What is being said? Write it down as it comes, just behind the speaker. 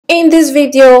In this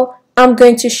video, I'm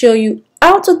going to show you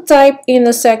how to type in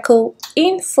a circle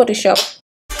in Photoshop.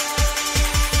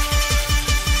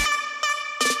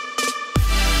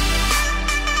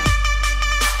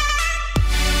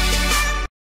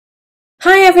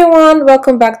 Hi everyone,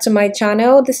 welcome back to my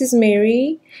channel. This is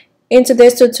Mary. In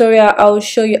today's tutorial, I will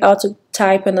show you how to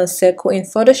type in a circle in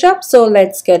Photoshop. So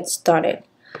let's get started.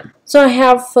 So I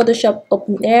have Photoshop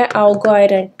open here. I'll go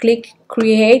ahead and click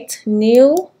Create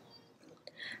New.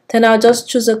 Then I'll just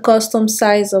choose a custom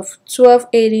size of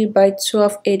 1280 by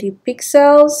 1280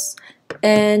 pixels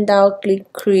and I'll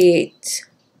click Create.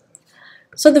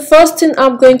 So the first thing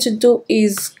I'm going to do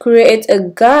is create a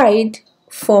guide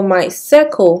for my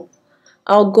circle.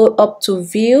 I'll go up to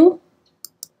View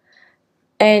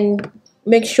and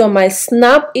make sure my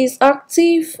snap is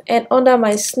active, and under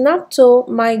my snap tool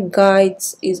my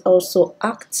guides is also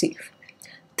active.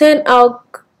 Then I'll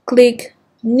click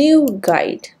New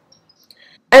Guide.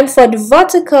 And for the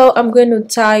vertical, I'm going to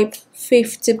type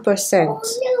 50%.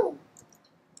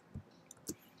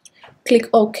 Click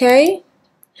OK.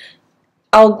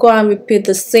 I'll go and repeat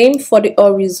the same for the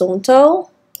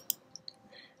horizontal.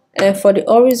 And for the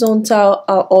horizontal,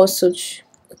 I'll also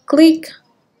click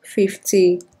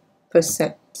 50%.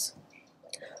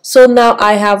 So now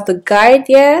I have the guide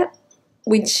here,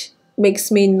 which makes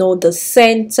me know the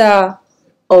center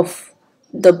of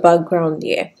the background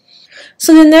here.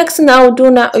 So the next thing I'll do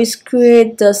now is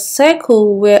create the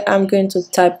circle where I'm going to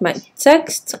type my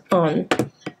text on.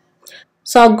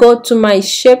 So I'll go to my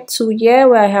shape tool here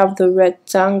where I have the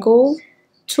rectangle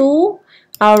tool.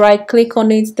 I'll right click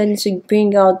on it, then to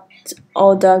bring out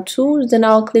other tools. Then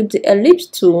I'll click the ellipse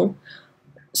tool,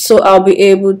 so I'll be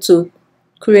able to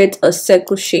create a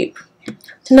circle shape.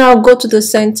 Then I'll go to the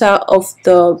center of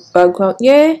the background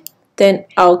here, then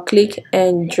I'll click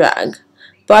and drag.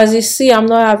 But as you see, I'm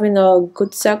not having a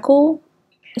good circle,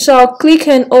 so I'll click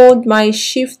and hold my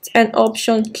Shift and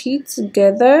Option key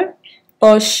together,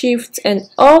 or Shift and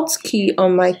Alt key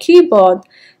on my keyboard.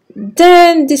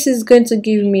 Then this is going to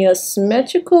give me a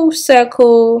symmetrical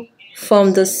circle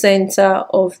from the center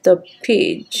of the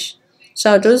page.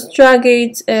 So I'll just drag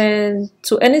it and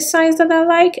to any size that I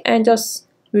like and just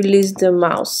release the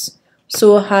mouse.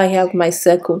 So I have my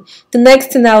circle. The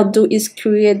next thing I'll do is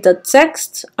create the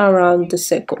text around the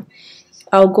circle.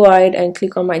 I'll go ahead and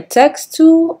click on my text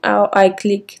tool. I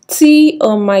click T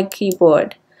on my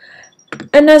keyboard.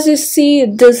 And as you see,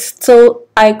 this tool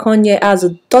icon here has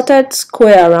a dotted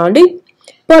square around it.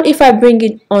 But if I bring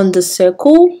it on the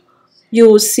circle, you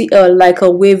will see like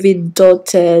a wavy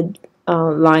dotted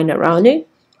line around it.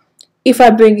 If I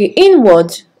bring it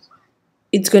inward,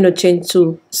 it's going to change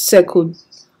to circle.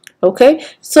 Okay,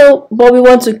 so but we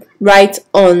want to write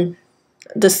on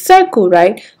the circle,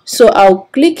 right? So I'll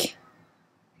click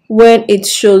when it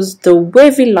shows the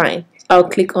wavy line. I'll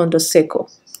click on the circle.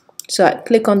 So I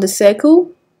click on the circle.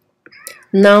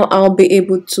 Now I'll be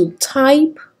able to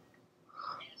type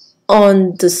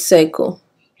on the circle.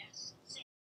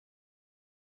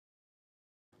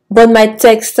 But my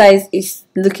text size is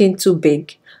looking too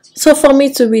big. So for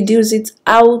me to reduce it,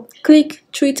 I'll click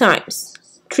 3 times.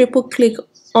 Triple click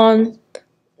on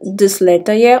this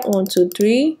letter here, 1 2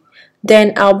 3.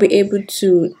 Then I'll be able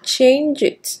to change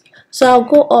it. So I'll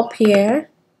go up here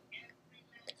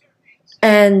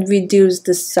and reduce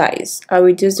the size. I'll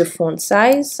reduce the font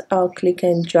size. I'll click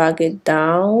and drag it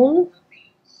down,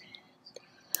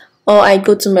 or I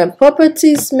go to my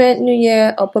properties menu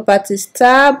here, or properties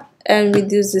tab, and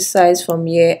reduce the size from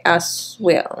here as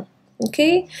well.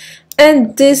 Okay,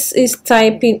 and this is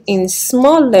typing in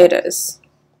small letters,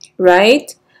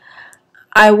 right?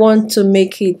 I want to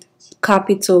make it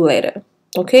capital letter.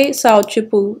 Okay, so I'll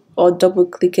triple or double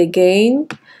click again,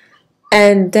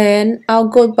 and then I'll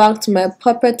go back to my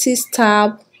properties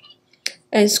tab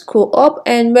and scroll up,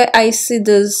 and where I see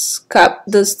this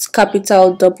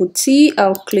capital double T,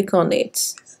 I'll click on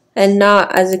it, and now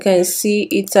as you can see,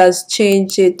 it has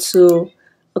changed it to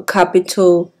a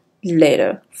capital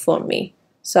letter for me.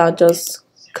 So I'll just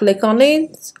click on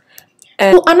it.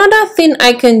 And another thing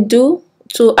I can do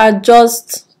to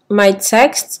adjust my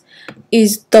text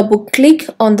is double click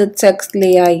on the text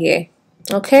layer here.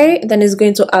 Okay, then it's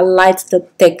going to highlight the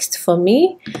text for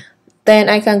me. Then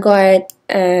I can go ahead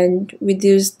and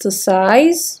reduce the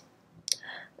size.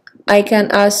 I can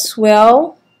as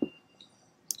well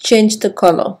change the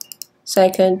color, so I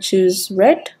can choose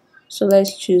red. So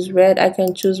let's choose red. I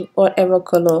can choose whatever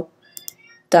color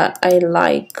that I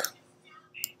like.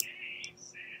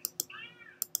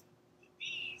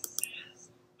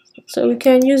 So we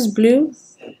can use blue.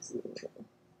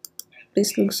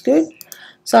 This looks good.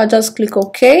 So I'll just click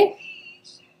OK.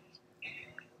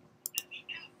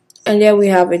 and here we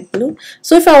have it blue.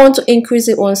 So if I want to increase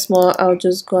it once more, I'll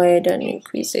just go ahead and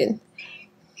increase it.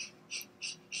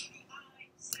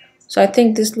 So I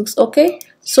think this looks okay.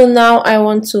 So now I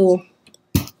want to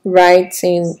write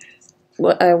in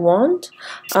what I want.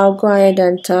 I'll go ahead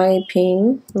and type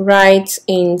in write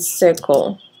in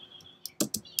circle.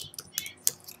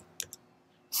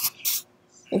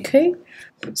 Okay,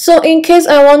 so in case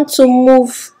I want to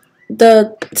move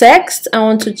the text, I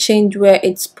want to change where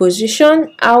it's positioned,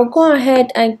 I'll go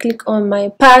ahead and click on my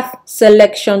path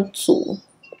selection tool.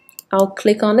 I'll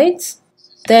click on it.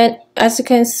 Then as you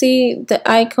can see the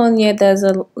icon here, there's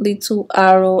a little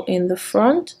arrow in the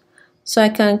front, so I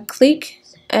can click,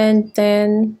 and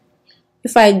then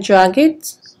if I drag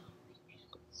it,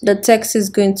 the text is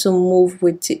going to move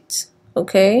with it.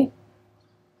 Okay,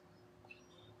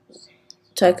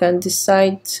 so I can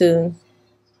decide to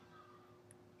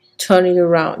turn it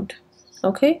around.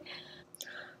 Okay,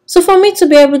 so for me to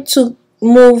be able to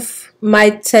move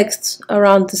my text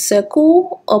around the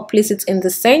circle or place it in the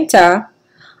center,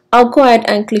 I'll go ahead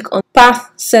and click on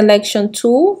path selection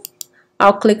tool.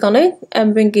 I'll click on it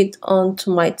and bring it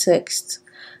onto my text.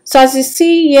 So as you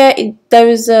see here, there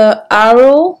is a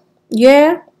arrow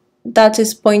here that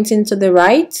is pointing to the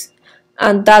right,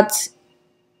 and that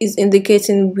is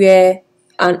indicating where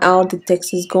and how the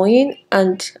text is going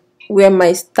and where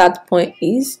my start point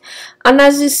is. And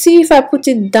as you see, if I put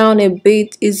it down a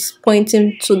bit, it's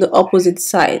pointing to the opposite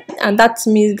side, and that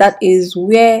means that is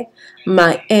where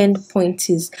my end point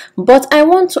is. But I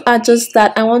want to adjust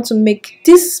that. I want to make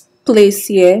this place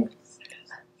here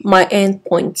my end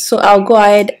point, so I'll go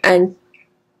ahead and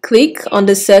click on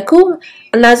the circle,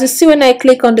 and as you see, when I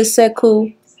click on the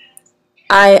circle,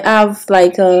 I have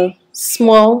like a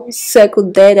small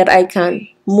circle there that I can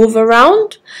move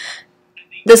around.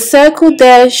 The circle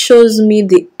there shows me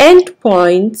the end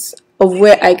point of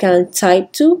where I can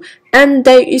type to, and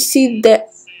there you see the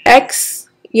X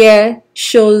here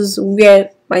shows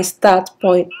where my start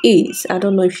point is. I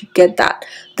don't know if you get that.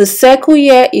 The circle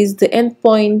here is the end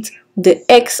point, the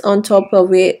X on top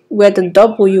of it where the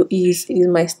W is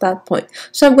my start point.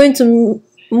 So I'm going to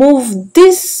move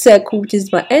this circle, which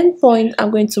is my end point,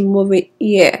 I'm going to move it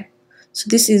here. So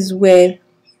this is where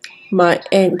my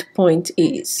end point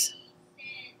is.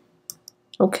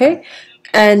 Okay,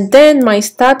 and then my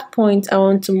start point, I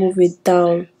want to move it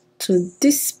down to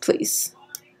this place.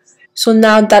 So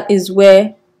now that is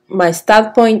where my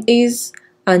start point is,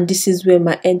 and this is where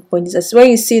my end point is. As well,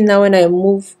 you see now when I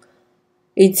move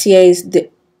it here, is the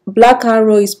black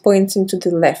arrow is pointing to the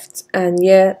left, and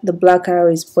here the black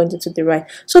arrow is pointing to the right.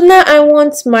 So now I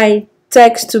want my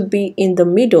text to be in the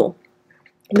middle,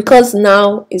 because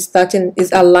now it's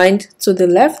aligned to the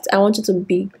left. I want it to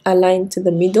be aligned to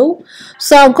the middle.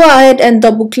 So I'll go ahead and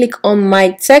double click on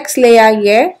my text layer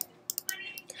here,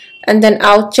 and then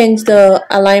I'll change the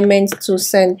alignment to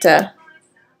center.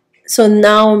 So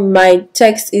now my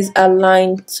text is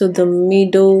aligned to the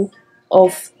middle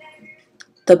of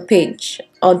the page,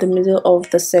 or the middle of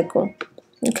the circle.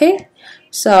 Okay,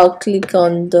 so I'll click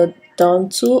on the down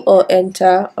tool or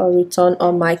enter or return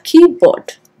on my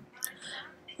keyboard.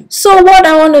 So what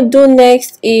I want to do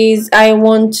next is I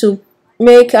want to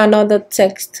make another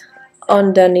text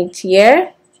underneath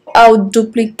here. I'll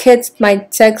duplicate my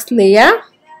text layer,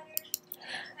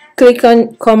 click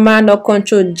on Command or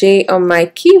Control J on my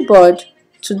keyboard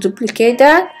to duplicate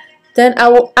that. Then I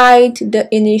will hide the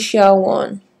initial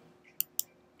one.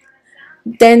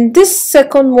 Then this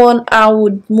second one, I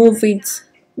would move it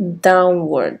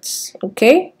downwards.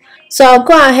 Okay, so I'll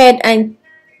go ahead and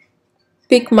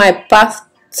pick my path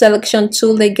selection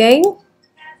tool again.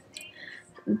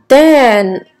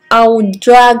 Then I will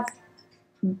drag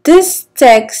this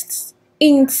text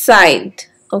inside.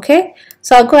 Okay,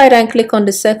 so I'll go ahead and click on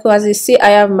the circle. As you see, I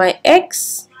have my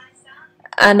X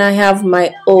and I have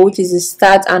my O, which is the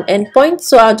start and end point.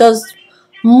 So I'll just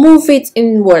move it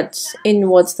inwards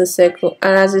the circle,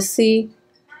 and as you see,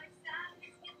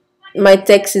 my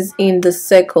text is in the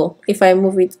circle. If I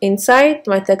move it inside,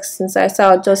 my text is inside, so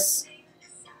I'll just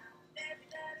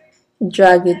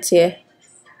drag it here.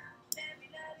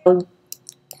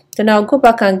 Then I'll go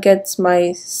back and get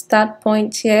my start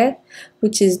point here,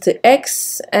 which is the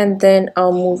X, and then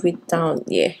I'll move it down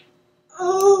here.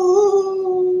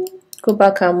 Go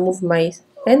back and move my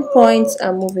endpoints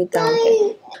and move it down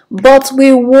here. But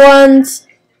we want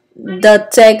the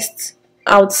text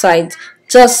outside,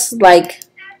 just like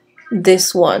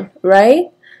this one,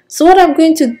 right? So what I'm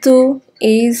going to do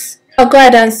is I'll go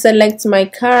ahead and select my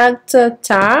character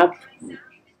tab.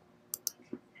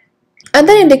 And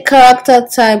then in the character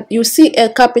type, you see a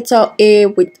capital A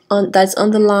with that's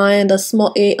underlined, a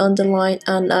small a underlined,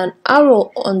 and an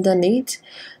arrow underneath.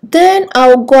 Then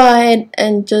I'll go ahead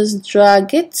and just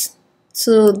drag it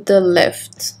to the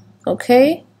left.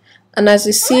 Okay, and as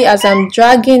you see, as I'm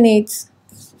dragging it,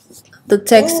 the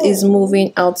text is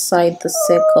moving outside the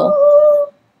circle.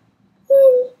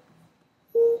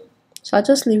 So I'll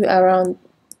just leave it around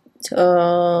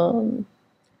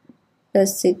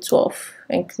let's say 12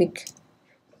 and click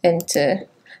enter.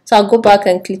 So I'll go back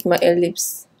and click my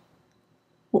ellipse,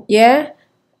 yeah,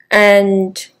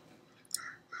 and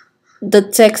the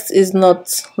text is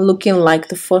not looking like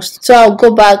the first. So I'll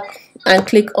go back and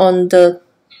click on the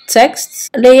text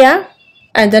layer,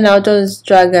 and then I'll just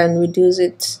drag and reduce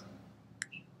it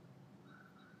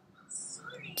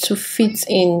to fit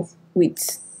in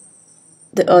with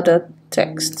the other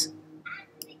text,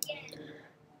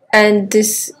 and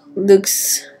this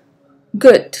looks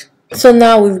good. So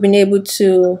now we've been able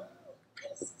to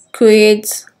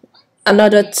create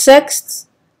another text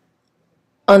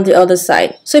on the other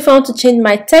side. So if I want to change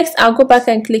my text, I'll go back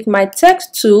and click my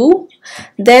text tool.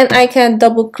 Then I can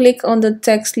double click on the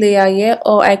text layer here,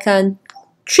 or I can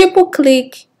triple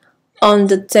click on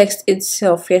the text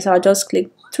itself. Yes, I'll just click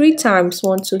 3 times,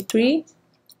 1 2 3,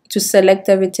 to select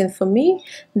everything for me.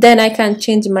 Then I can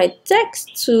change my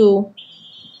text to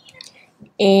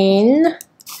in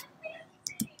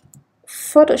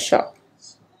Photoshop.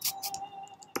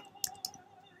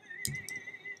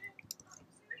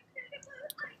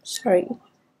 Sorry,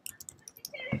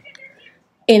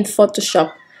 in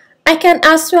Photoshop. I can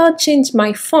as well change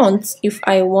my font if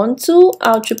I want to.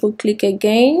 I'll triple click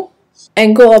again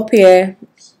and go up here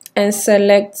and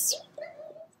select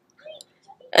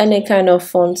any kind of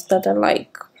font that I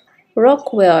like.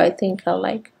 Rockwell, I think I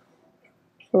like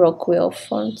Rockwell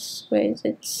fonts. Where is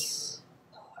it?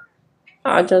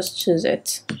 I'll just choose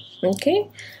it. Okay,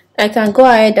 I can go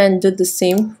ahead and do the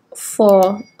same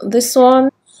for this one.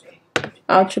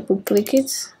 I'll triple click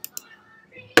it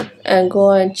and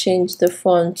go and change the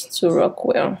font to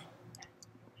Rockwell.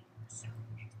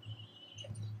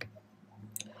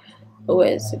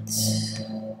 Where is it?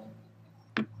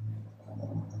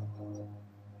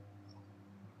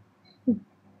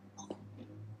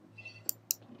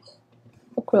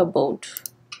 Rockwell bold.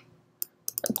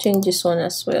 I'll change this one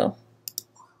as well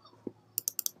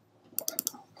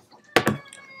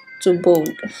to bold.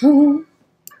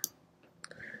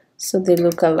 So they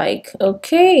look alike.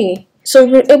 Okay, so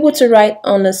we're able to write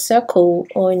on a circle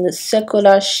or in a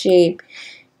circular shape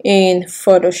in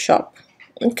Photoshop.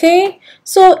 Okay,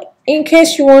 so in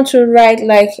case you want to write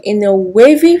like in a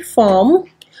wavy form,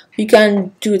 you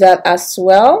can do that as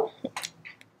well.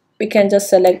 We can just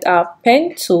select our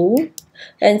pen tool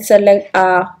and select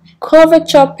our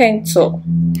curvature pen tool.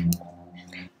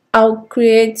 I'll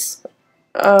create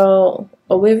a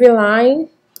wavy line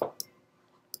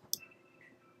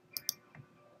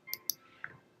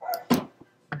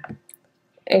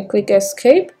and click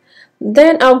escape.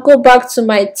 Then I'll go back to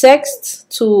my text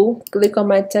tool, click on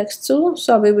my text tool,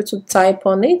 so I'll be able to type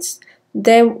on it.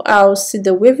 Then I'll see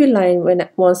the wavy line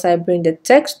once I bring the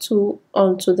text tool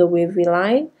onto the wavy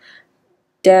line.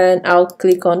 Then I'll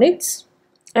click on it,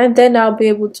 and then I'll be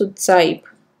able to type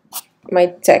my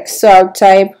text. So I'll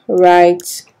type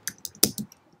right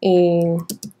in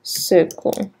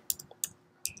circle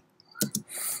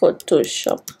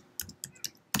Photoshop.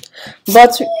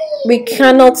 But we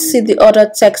cannot see the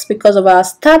other text because of our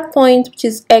start point, which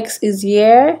is X, is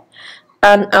here,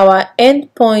 and our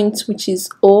end point, which is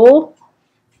O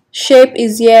shape,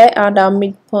 is here, and our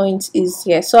midpoint is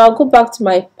here. So I'll go back to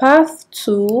my path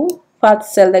tool, path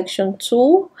selection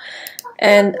tool,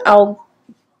 and I'll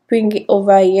bring it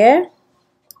over here,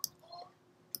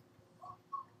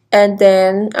 and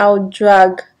then I'll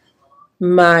drag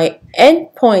my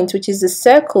end point, which is the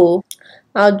circle.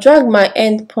 I'll drag my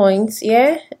end point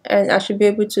here, and I should be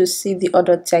able to see the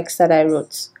other text that I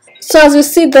wrote. So as you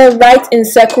see, the right in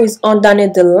circle is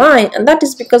underneath the line, and that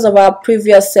is because of our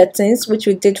previous settings which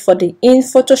we did for the in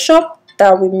Photoshop,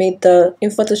 that we made the in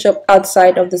Photoshop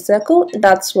outside of the circle.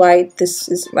 That's why this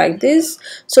is like this.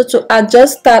 So to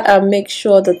adjust that and make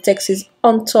sure the text is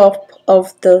on top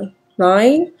of the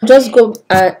line, just go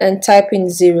and type in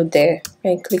 0 there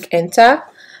and click enter,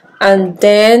 and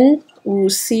then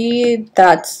we'll see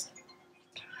that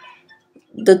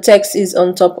the text is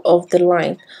on top of the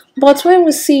line. But when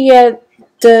we see here,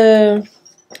 the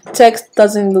text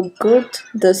doesn't look good,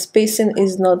 the spacing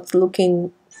is not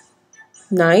looking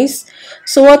nice.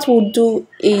 So what we'll do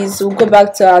is we'll go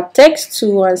back to our text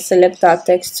tool and select our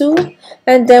text tool,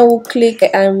 and then we'll click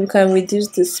and we can reduce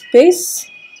the space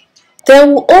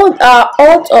Then we'll hold our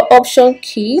Alt or Option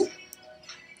key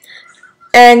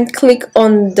and click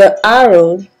on the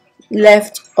arrow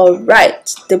left or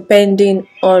right depending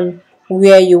on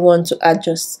where you want to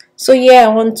adjust. So here I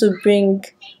want to bring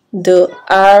the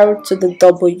R to the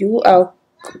W. I'll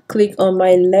click on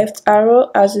my left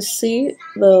arrow. As you see,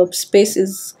 the space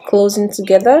is closing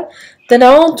together. Then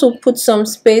I want to put some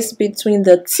space between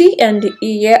the T and the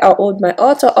E. Here I'll hold my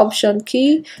Alt or Option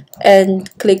key and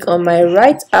click on my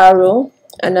right arrow,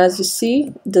 and as you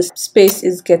see, the space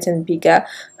is getting bigger.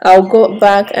 I'll go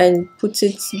back and put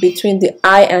it between the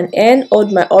I and N,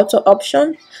 hold my Alt or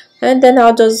Option, and then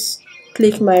I'll just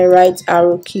click my right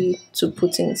arrow key to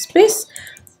put in space,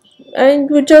 and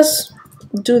we'll just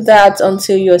do that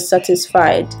until you're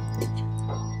satisfied.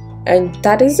 And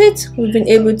that is it. We've been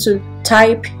able to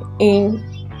type in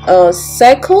a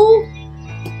circle,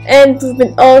 and we've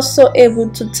been also able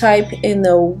to type in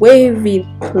a wavy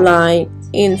line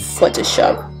in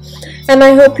Photoshop. And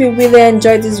I hope you really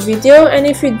enjoyed this video, and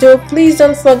if you do, please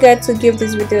don't forget to give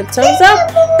this video a thumbs up,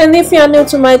 and if you are new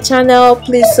to my channel,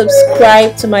 please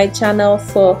subscribe to my channel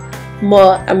for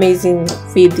more amazing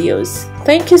videos.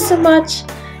 Thank you so much.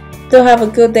 Do have a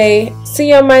good day. See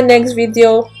you on my next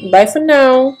video. Bye for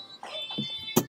now.